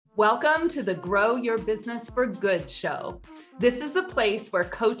Welcome to the Grow Your Business for Good show. This is a place where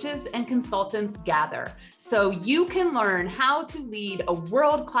coaches and consultants gather so you can learn how to lead a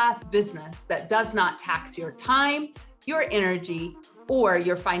world-class business that does not tax your time, your energy, or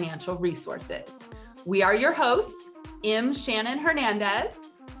your financial resources. We are your hosts, M. Shannon Hernandez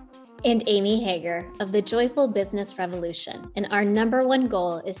and Amy Hager of the Joyful Business Revolution. And our number one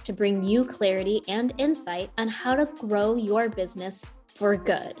goal is to bring you clarity and insight on how to grow your business for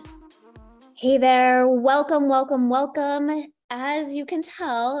good. Hey there, welcome. As you can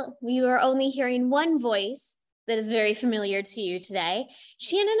tell, we are only hearing one voice that is very familiar to you today.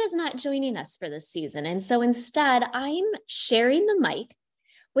 Shannon is not joining us for this season. And so instead, I'm sharing the mic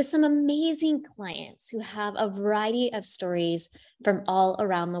with some amazing clients who have a variety of stories from all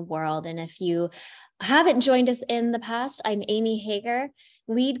around the world. And if you haven't joined us in the past, I'm Amy Hager,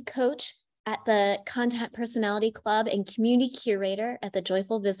 lead coach at the Content Personality Club and community curator at the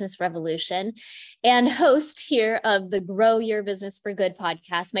Joyful Business Revolution and host here of the Grow Your Business for Good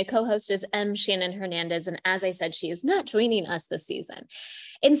podcast. My co-host is M. Shannon Hernandez. And as I said, she is not joining us this season.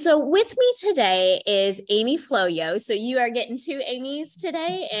 And so with me today is Amy Flo-Yo. So you are getting two Amy's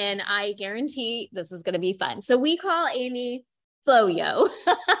today, and I guarantee this is going to be fun. So we call Amy Flo-Yo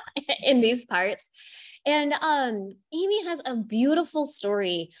in these parts. And Amy has a beautiful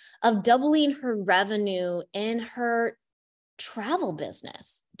story of doubling her revenue in her travel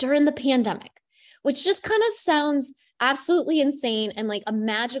business during the pandemic, which just kind of sounds absolutely insane and like a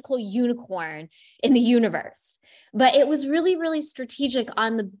magical unicorn in the universe. But it was really, really strategic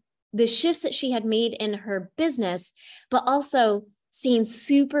on the shifts that she had made in her business, but also staying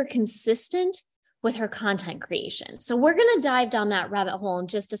super consistent with her content creation. So we're going to dive down that rabbit hole in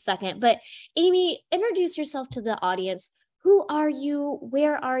just a second. But Amy, introduce yourself to the audience. Who are you?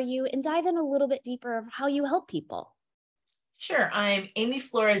 Where are you? And dive in a little bit deeper of how you help people. Sure. I'm Amy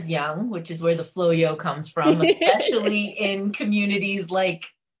Flores Young, which is where the Flo-Yo comes from, especially in communities like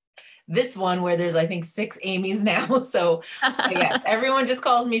this one where there's, I think, 6 Amy's now. So yes, everyone just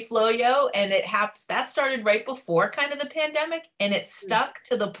calls me Flo-Yo, and that started right before kind of the pandemic, and it stuck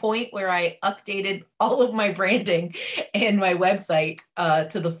to the point where I updated all of my branding and my website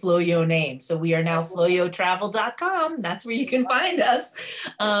to the Flo-Yo name. So we are now floyotravel.com. That's where you can find us.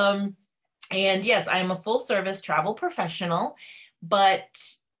 And yes, I'm a full service travel professional, but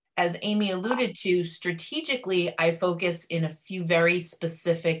as Amy alluded to, strategically, I focus in a few very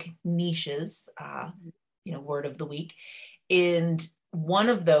specific niches, word of the week. And one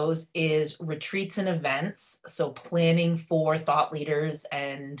of those is retreats and events. So planning for thought leaders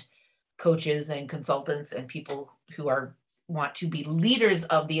and coaches and consultants and people who want to be leaders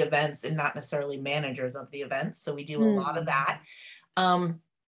of the events and not necessarily managers of the events. So we do a lot of that.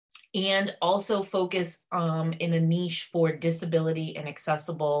 And also focus in a niche for disability and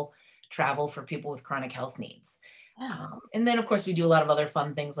accessible travel for people with chronic health needs. Wow. And then, of course, we do a lot of other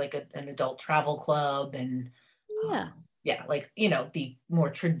fun things like an adult travel club and the more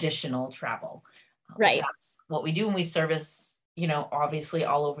traditional travel. Right. That's what we do, and we service, obviously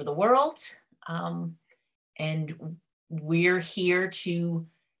all over the world. And we're here to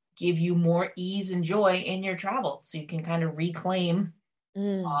give you more ease and joy in your travel so you can kind of reclaim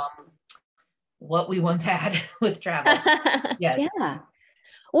what we once had with travel. Yes. Yeah.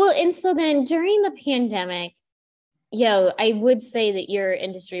 Well, and so then during the pandemic, I would say that your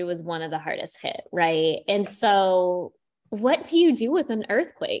industry was one of the hardest hit, right? And so what do you do with an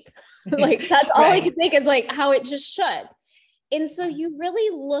earthquake? Like, that's all right. I can think is like how it just shook. And so you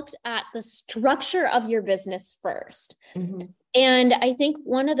really looked at the structure of your business first. Mm-hmm. And I think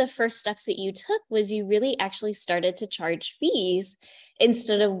one of the first steps that you took was you really actually started to charge fees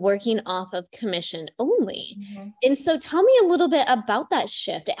instead of working off of commission only. Mm-hmm. And so tell me a little bit about that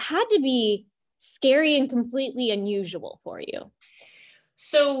shift. It had to be scary and completely unusual for you.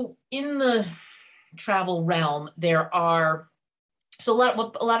 So in the travel realm, what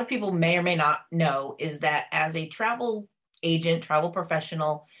a lot of people may or may not know is that as a travel agent, travel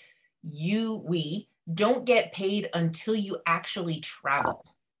professional, we don't get paid until you actually travel.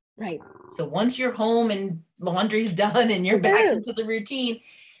 Right. So once you're home and laundry's done and you're back into the routine,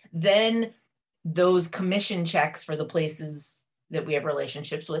 then those commission checks for the places that we have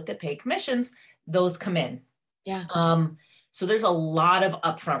relationships with that pay commissions, those come in. Yeah. So there's a lot of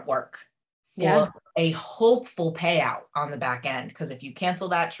upfront work for a hopeful payout on the back end. Because if you cancel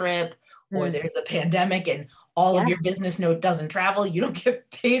that trip or there's a pandemic and all of your business note doesn't travel, you don't get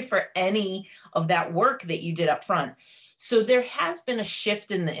paid for any of that work that you did up front. So there has been a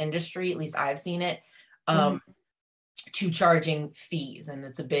shift in the industry, at least I've seen it, to charging fees. And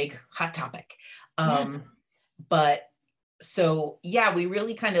it's a big hot topic. But so yeah, we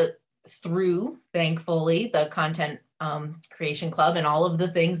really kind of through, thankfully, the content creation club and all of the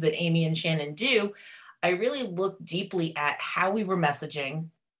things that Amy and Shannon do, I really looked deeply at how we were messaging,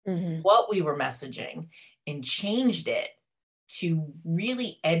 what we were messaging, and changed it to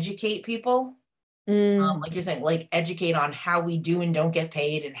really educate people. Like you're saying, like educate on how we do and don't get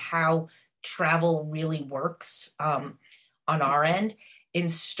paid and how travel really works on our end,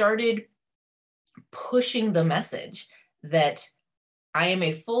 and started pushing the message that I am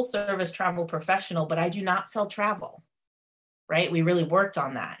a full service travel professional, but I do not sell travel, right? We really worked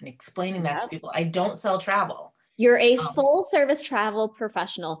on that and explaining that to people. I don't sell travel. You're a full service travel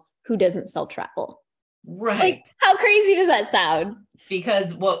professional who doesn't sell travel. Right. Like, how crazy does that sound?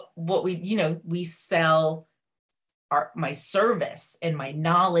 Because what we, we sell my service and my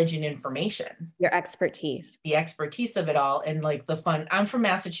knowledge and information. Your expertise. The expertise of it all. And like the fun, I'm from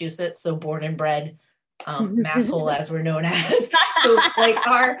Massachusetts, so born and bred, masshole as we're known as. So like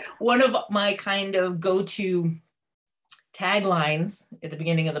one of my kind of go-to taglines at the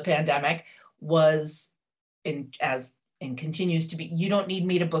beginning of the pandemic was, and continues to be, you don't need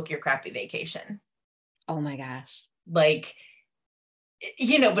me to book your crappy vacation. Oh my gosh. Like,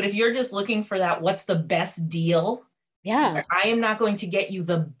 but if you're just looking for that, what's the best deal? Yeah. I am not going to get you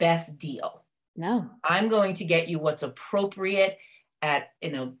the best deal. No. I'm going to get you what's appropriate at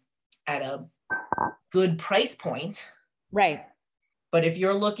a good price point. Right. But if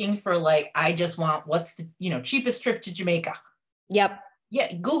you're looking for like, I just want what's the, cheapest trip to Jamaica. Yep.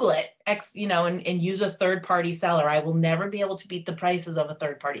 Yeah, Google it, and use a third-party seller. I will never be able to beat the prices of a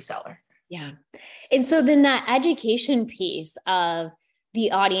third-party seller. Yeah. And so then that education piece of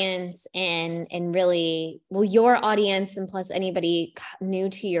the audience and really, well, your audience and plus anybody new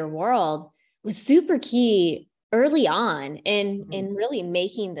to your world was super key early on in really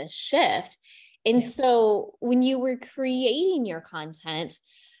making this shift. And so when you were creating your content,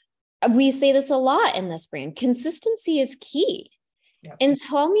 we say this a lot in this brand, consistency is key. Yep. And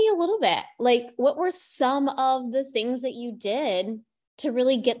tell me a little bit, like, what were some of the things that you did to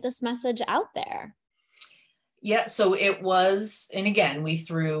really get this message out there? Yeah, so it was, and again, we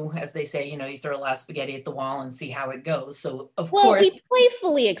threw, as they say, you throw a lot of spaghetti at the wall and see how it goes. So of course, we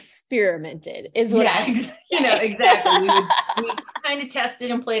playfully experimented, is what exactly. We kind of tested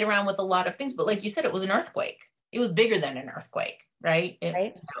and played around with a lot of things, but like you said, it was an earthquake. It was bigger than an earthquake, right?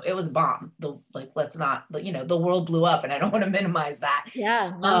 It was a bomb. Let's not, the world blew up, and I don't want to minimize that.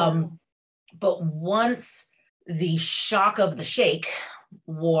 Yeah. No. But once the shock of the shake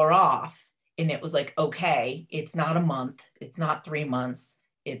wore off, and it was like, okay, it's not a month, it's not 3 months,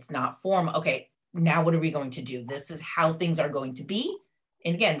 it's not 4 months. Okay, now what are we going to do? This is how things are going to be.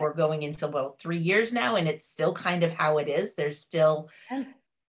 And again, we're going into about 3 years now, and it's still kind of how it is. There's still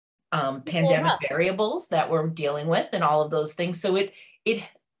pandemic variables that we're dealing with and all of those things. So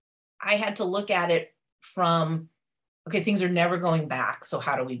I had to look at it from, okay, things are never going back. So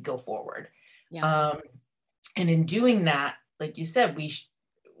how do we go forward? Yeah. And in doing that, like you said,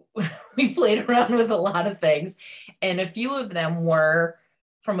 we played around with a lot of things, and a few of them were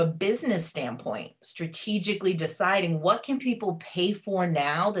from a business standpoint, strategically deciding what can people pay for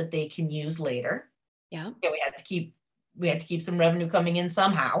now that they can use later. Yeah, we had to keep some revenue coming in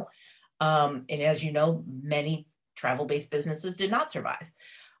somehow. And as you know, many travel-based businesses did not survive.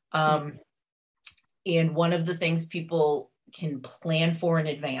 And one of the things people can plan for in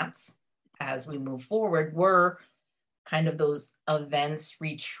advance as we move forward were kind of those events,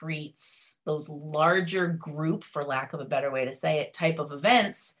 retreats, those larger group, for lack of a better way to say it, type of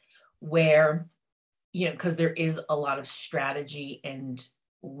events where, because there is a lot of strategy and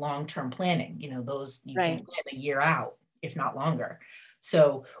long-term planning, those you can plan a year out, if not longer.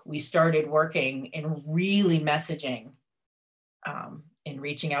 So we started working and really messaging and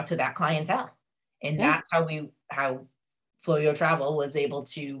reaching out to that clientele. And that's how Flo-Yo Travel was able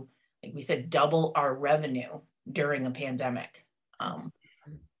to, like we said, double our revenue during a pandemic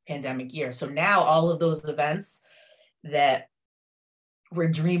year. So now all of those events that we're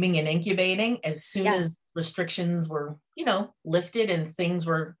dreaming and incubating, as soon as restrictions were, lifted and things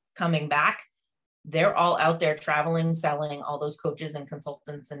were coming back, they're all out there traveling, selling. All those coaches and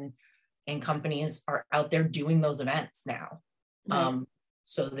consultants and companies are out there doing those events now.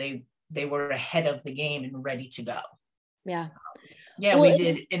 So they were ahead of the game and ready to go. Yeah. We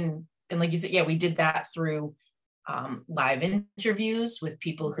did. And like you said, we did that through live interviews with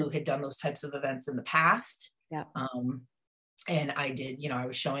people who had done those types of events in the past. Yeah. And I did, I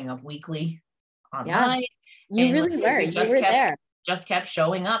was showing up weekly online. Yeah. You really were. You were there. Just kept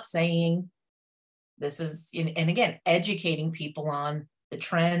showing up saying, this is, and again, educating people on the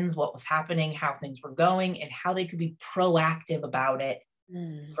trends, what was happening, how things were going, and how they could be proactive about it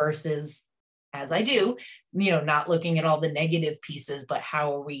versus, as I do, not looking at all the negative pieces, but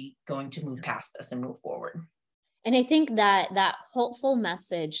how are we going to move past this and move forward? And I think that hopeful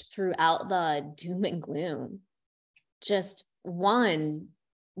message throughout the doom and gloom, just one,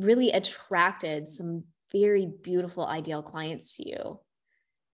 really attracted some very beautiful ideal clients to you.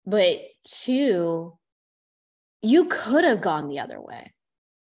 But two, you could have gone the other way.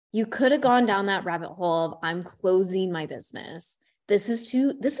 You could have gone down that rabbit hole of, I'm closing my business. This is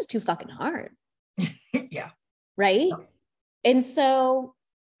too fucking hard. Yeah. Right. Yeah. And so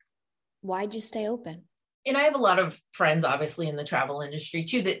why'd you stay open? And I have a lot of friends, obviously, in the travel industry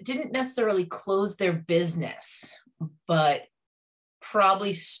too, that didn't necessarily close their business, but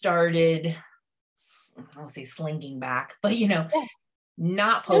probably started, I won't say slinking back, but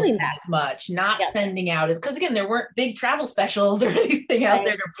not posting as much, not sending out as, because again, there weren't big travel specials or anything out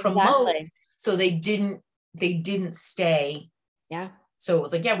there to promote. Exactly. So they didn't stay. Yeah. So it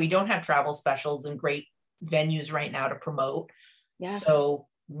was like, yeah, we don't have travel specials and great venues right now to promote. Yeah. So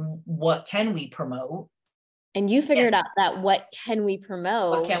what can we promote? And you figured out that what can we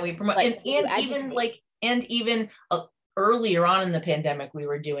promote? And even earlier on in the pandemic, we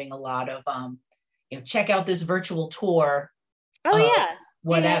were doing a lot of, check out this virtual tour. Oh yeah.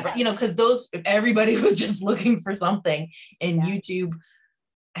 Whatever, because everybody was just looking for something, and YouTube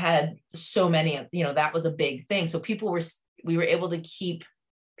had so many of, that was a big thing. So we were able to keep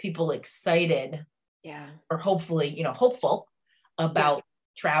people excited. Yeah. Or hopefully, hopeful about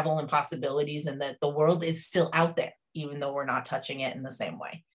travel and possibilities, and that the world is still out there, even though we're not touching it in the same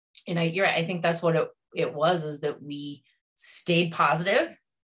way. And you're right, I think that's what it was, is that we stayed positive.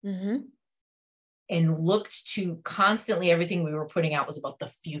 Mm-hmm. And looked to constantly, everything we were putting out was about the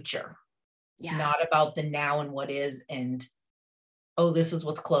future, not about the now and what is, and, oh, this is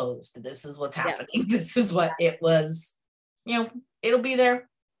what's closed. This is what's happening. This is what it was, it'll be there,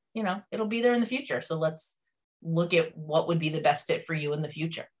 it'll be there in the future. So let's look at what would be the best fit for you in the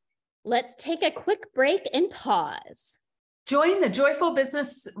future. Let's take a quick break and pause. Join the Joyful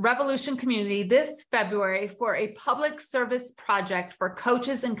Business Revolution community this February for a public service project for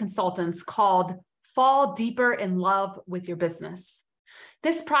coaches and consultants called Fall Deeper in Love with Your Business.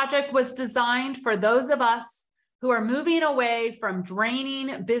 This project was designed for those of us who are moving away from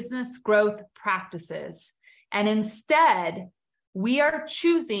draining business growth practices. And instead, we are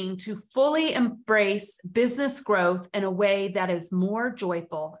choosing to fully embrace business growth in a way that is more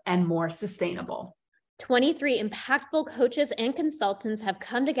joyful and more sustainable. 23 impactful coaches and consultants have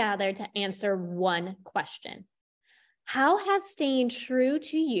come together to answer one question. How has staying true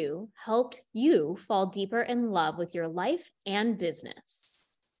to you helped you fall deeper in love with your life and business?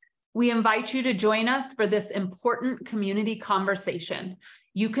 We invite you to join us for this important community conversation.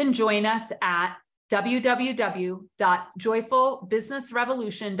 You can join us at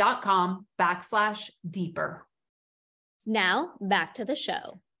www.joyfulbusinessrevolution.com/deeper. Now back to the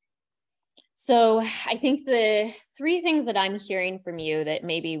show. So I think the three things that I'm hearing from you that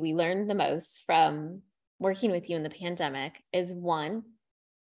maybe we learned the most from working with you in the pandemic is, one,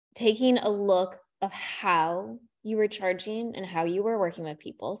 taking a look of how you were charging and how you were working with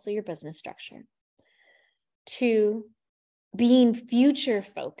people, so your business structure. 2, being future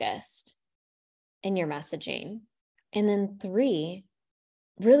focused in your messaging. And then 3,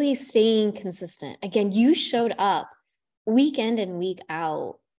 really staying consistent. Again, you showed up week in and week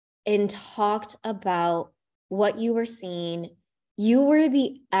out and talked about what you were seeing. You were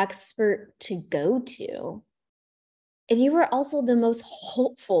the expert to go to. And you were also the most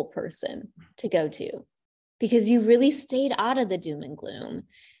hopeful person to go to, because you really stayed out of the doom and gloom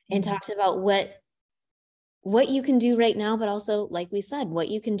and talked about what you can do right now, but also, like we said, what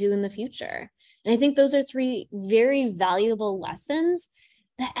you can do in the future. And I think those are 3 very valuable lessons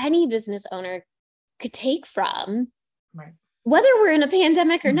that any business owner could take from, right, whether we're in a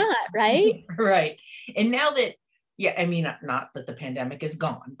pandemic or not, right? Right. And now that, not that the pandemic is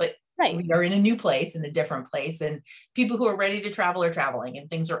gone, but right, we are in a new place, in a different place, and people who are ready to travel are traveling, and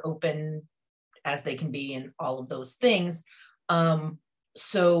things are open as they can be, and all of those things.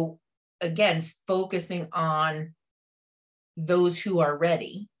 So again, focusing on those who are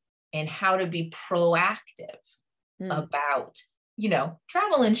ready and how to be proactive about,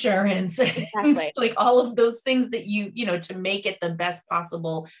 travel insurance, exactly. Like all of those things that to make it the best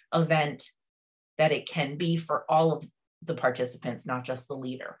possible event that it can be for all of the participants, not just the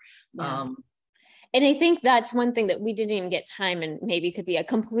leader. Yeah. And I think that's one thing that we didn't even get time, and maybe could be a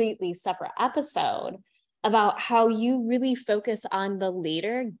completely separate episode, about how you really focus on the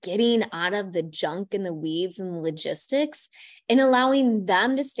leader getting out of the junk and the weeds and the logistics and allowing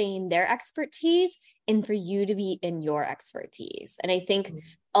them to stay in their expertise and for you to be in your expertise. And I think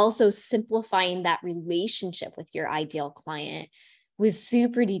also simplifying that relationship with your ideal client was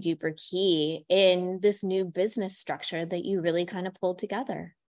super duper key in this new business structure that you really kind of pulled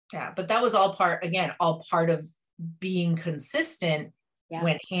together. Yeah, but that was all part of being consistent,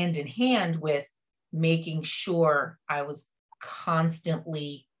 went hand in hand with making sure I was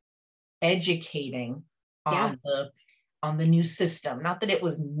constantly educating on the new system. Not that it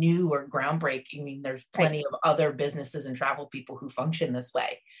was new or groundbreaking. I mean, there's plenty of other businesses and travel people who function this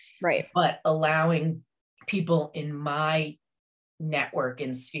way. Right. But allowing people in my network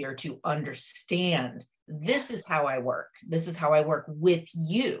and sphere to understand, this is how I work. This is how I work with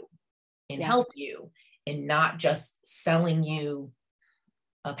you and help you, and not just selling you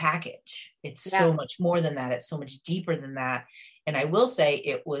a package. It's so much more than that. It's so much deeper than that. And I will say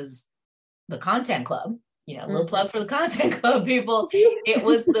it was the content club, little plug for the content club people.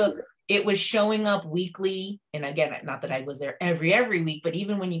 It was showing up weekly. And again, not that I was there every week, but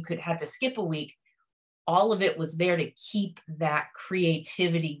even when you had to skip a week, all of it was there to keep that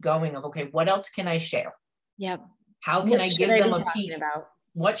creativity going of, okay, what else can I share? Yep. How can I give them a peek?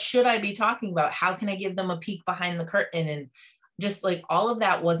 What should I be talking about? How can I give them a peek behind the curtain? And just like all of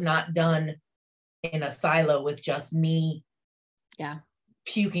that was not done in a silo with just me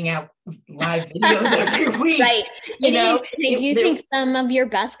puking out live videos every week. Right. I do think some of your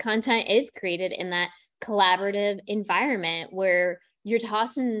best content is created in that collaborative environment where you're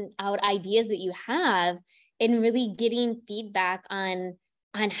tossing out ideas that you have and really getting feedback on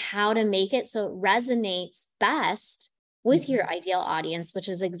how to make it so it resonates best with your ideal audience, which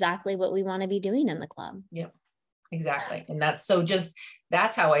is exactly what we want to be doing in the club. Yep. Exactly. And that's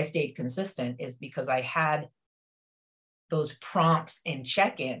how I stayed consistent, is because I had those prompts and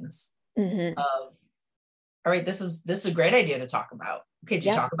check-ins of, all right, this is a great idea to talk about. Okay. Did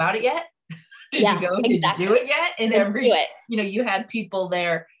you talk about it yet? Did you go? Exactly. Did you do it yet? And you had people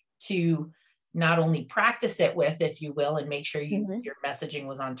there to not only practice it with, if you will, and make sure your messaging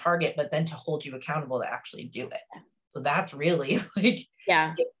was on target, but then to hold you accountable to actually do it. So that's really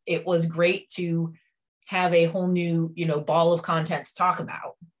it was great to have a whole new, ball of content to talk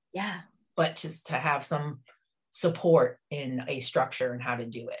about. Yeah. But just to have some support in a structure and how to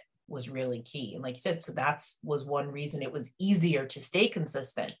do it was really key. And like you said, so that was one reason it was easier to stay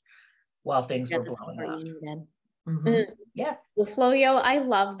consistent while things were blowing up. Yeah. Well, Flo-Yo, I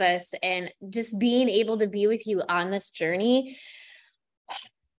love this. And just being able to be with you on this journey,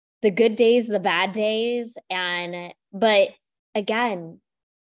 the good days, the bad days. But again,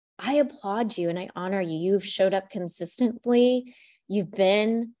 I applaud you and I honor you. You've showed up consistently. You've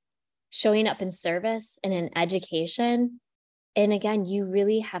been showing up in service and in education. And again, you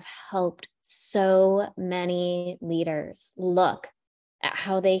really have helped so many leaders look at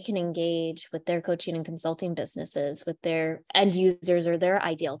how they can engage with their coaching and consulting businesses, with their end users or their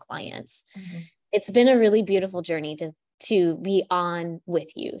ideal clients. It's been a really beautiful journey to be on with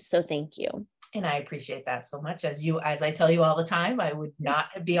you. So thank you. And I appreciate that so much. As I tell you all the time, I would not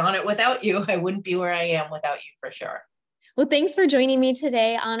be on it without you. I wouldn't be where I am without you, for sure. Well, thanks for joining me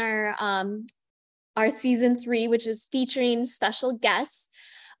today on our season 3, which is featuring special guests.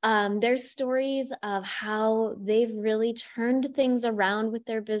 There's stories of how they've really turned things around with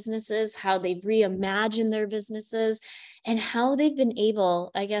their businesses, how they've reimagined their businesses, and how they've been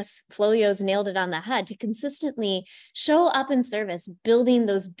able, I guess Flo-Yo's nailed it on the head, to consistently show up in service, building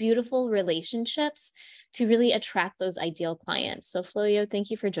those beautiful relationships to really attract those ideal clients. So Flo-Yo,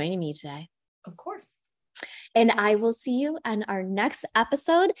 thank you for joining me today. Of course. And I will see you on our next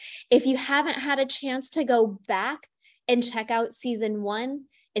episode. If you haven't had a chance to go back and check out season 1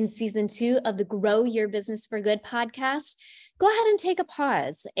 and season 2 of the Grow Your Business for Good podcast, go ahead and take a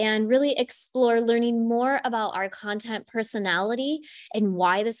pause and really explore learning more about our content personality and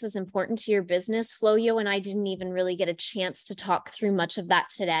why this is important to your business. Flo-Yo and I didn't even really get a chance to talk through much of that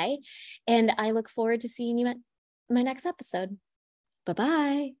today. And I look forward to seeing you at my next episode.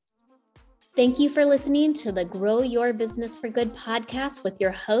 Bye-bye. Thank you for listening to the Grow Your Business for Good podcast with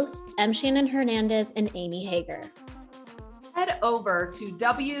your hosts, M. Shannon Hernandez and Amy Hager. Head over to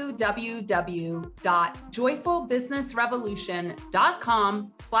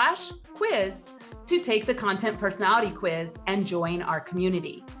www.joyfulbusinessrevolution.com/quiz to take the content personality quiz and join our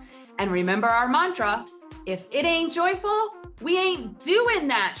community. And remember our mantra, if it ain't joyful, we ain't doing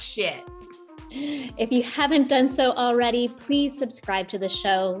that shit. If you haven't done so already, please subscribe to the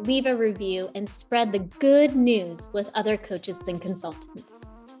show, leave a review, and spread the good news with other coaches and consultants.